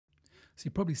So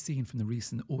you've probably seen from the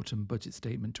recent autumn budget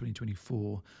statement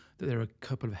 2024 that there are a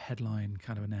couple of headline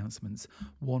kind of announcements,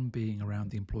 one being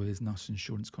around the employer's national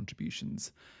insurance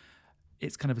contributions.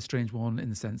 It's kind of a strange one in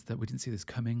the sense that we didn't see this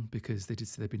coming because they did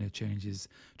say there'd be no changes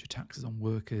to taxes on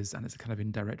workers, and it's a kind of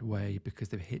indirect way because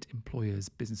they've hit employers,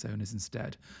 business owners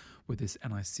instead with this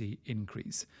NIC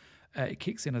increase. It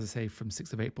kicks in, as I say, from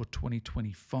 6th of April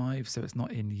 2025, so it's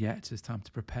not in yet. It's time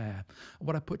to prepare.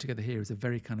 What I put together here is a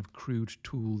very kind of crude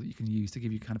tool that you can use to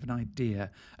give you kind of an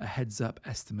idea, a heads-up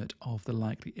estimate of the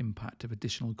likely impact of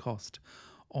additional cost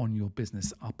on your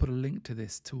business. I'll put a link to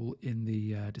this tool in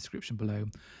the description below.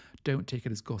 Don't take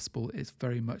it as gospel. It's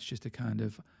very much just a kind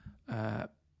of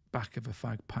back of a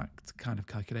fag packed kind of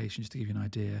calculation, just to give you an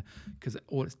idea, because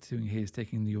all it's doing here is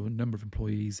taking your number of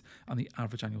employees and the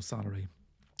average annual salary.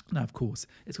 Now, of course,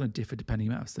 it's going to differ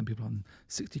depending on some people on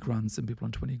 60 grand, some people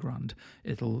on 20 grand.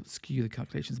 It'll skew the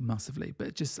calculations massively, but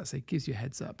it just, as I say, gives you a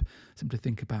heads up, something to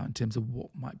think about in terms of what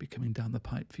might be coming down the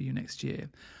pipe for you next year.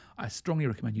 I strongly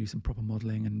recommend you do some proper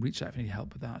modelling and reach out if you need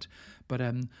help with that. But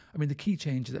I mean, the key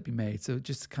changes that have been made, so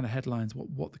just kind of headlines,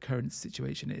 what the current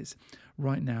situation is.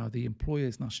 Right now, the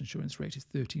employer's national insurance rate is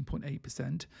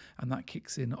 13.8%, and that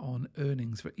kicks in on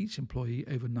earnings for each employee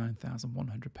over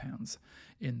 £9,100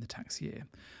 in the tax year.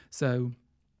 So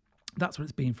that's what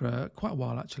it's been for quite a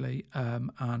while, actually.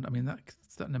 And I mean,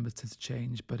 that number tends to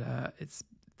change, but it's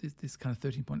this kind of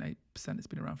 13.8% has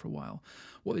been around for a while.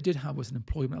 What they did have was an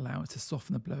employment allowance to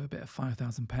soften the blow a bit of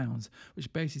 £5,000,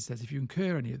 which basically says if you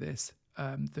incur any of this,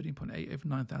 13.8 over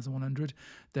 9,100,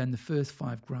 then the first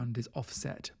 £5,000 is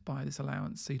offset by this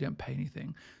allowance, so you don't pay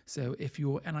anything. So if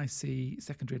your NIC,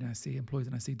 secondary NIC, employees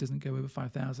NIC doesn't go over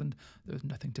 5,000, there's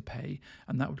nothing to pay,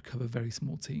 and that would cover very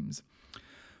small teams.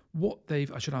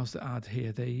 I should also add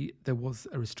here, there was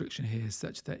a restriction here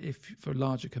such that if, for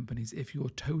larger companies, if your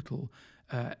total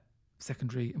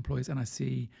secondary employees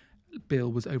NIC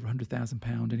bill was over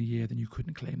 £100,000 in a year, then you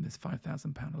couldn't claim this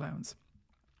 £5,000 allowance.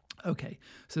 Okay,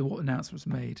 so what announcement was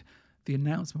made? The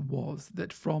announcement was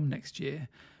that from next year,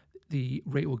 the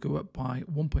rate will go up by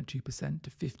 1.2% to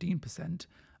 15%,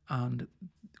 and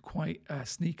quite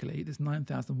sneakily, this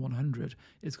 9,100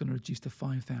 is going to reduce to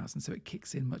 5,000, so it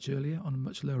kicks in much earlier on a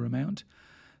much lower amount.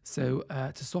 So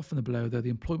to soften the blow, though, the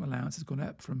employment allowance has gone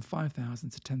up from 5,000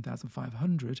 to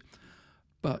 10,500,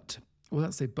 but, well,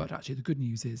 let's say but, actually the good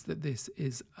news is that this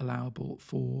is allowable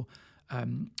for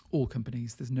all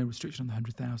companies. There's no restriction on the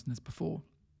 100,000 as before.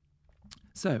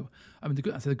 So, I mean, the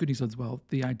good news as well,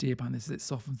 the idea behind this is it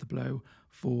softens the blow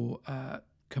for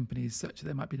companies such that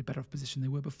they might be in a better off position than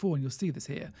they were before, and you'll see this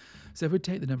here. So if we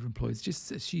take the number of employees,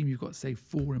 just assume you've got, say,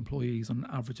 4 employees on an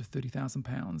average of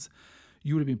 £30,000,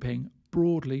 you would have been paying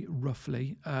broadly,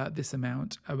 roughly, this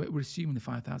amount. We're assuming the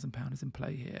 £5,000 is in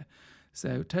play here.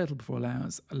 So total before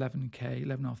allowance, 11k,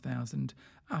 11,500.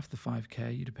 After the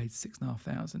 5k, you'd have paid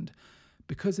 6,500.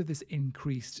 Because of this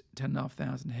increased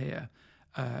 10,500 here,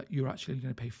 you're actually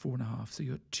going to pay 4,500. So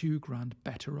you're £2,000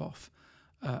 better off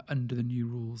under the new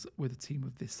rules with a team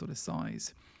of this sort of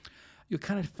size. You'll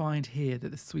kind of find here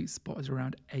that the sweet spot is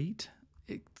around 8.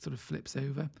 It sort of flips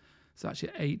over. So actually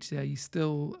at 8, you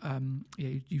still,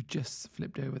 you just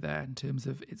flipped over there in terms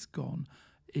of it's gone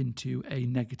into a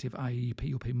negative, i.e.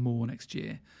 you'll pay more next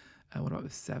year. What about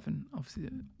with 7? Obviously,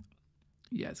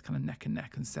 yeah, it's kind of neck and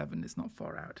neck, and 7, it's not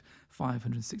far out.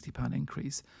 £560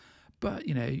 increase. But,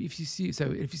 if you see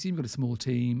you've got a small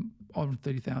team on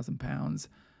 £30,000,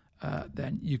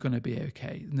 then you're going to be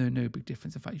okay. No big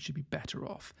difference. In fact, you should be better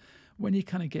off. When you're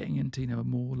kind of getting into, a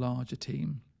more larger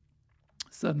team,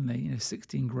 suddenly,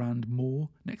 £16,000 more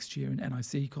next year in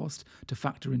NIC cost to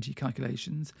factor into your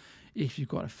calculations. If you've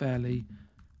got a fairly,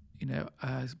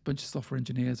 a bunch of software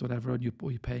engineers, whatever, and you're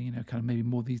paying, kind of maybe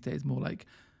more these days, more like,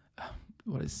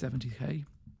 70k.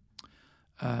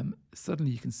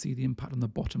 Suddenly you can see the impact on the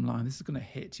bottom line. This is going to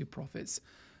hit your profits.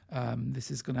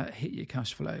 This is going to hit your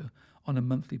cash flow on a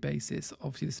monthly basis.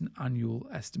 Obviously, this is an annual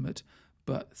estimate,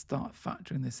 but start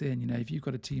factoring this in. If you've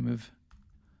got a team of,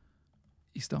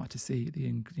 you start to see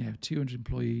the 200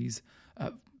 employees,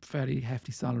 fairly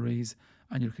hefty salaries,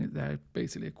 and you're looking at there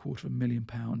basically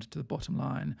 £250,000 to the bottom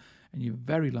line. And you're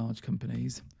very large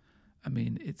companies. I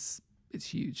mean, it's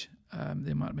huge.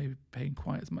 They might maybe paying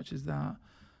quite as much as that,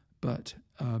 but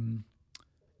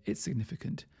it's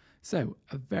significant. So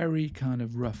a very kind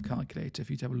of rough calculator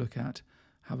for you to have a look at,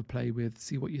 have a play with,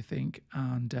 see what you think,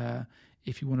 and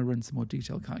if you want to run some more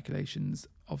detailed calculations,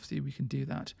 obviously we can do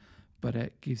that. But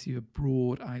it gives you a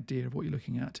broad idea of what you're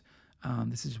looking at.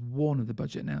 This is one of the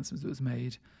budget announcements that was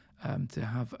made to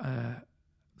have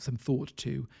some thought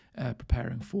to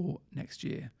preparing for next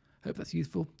year. Hope that's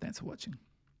useful. Thanks for watching.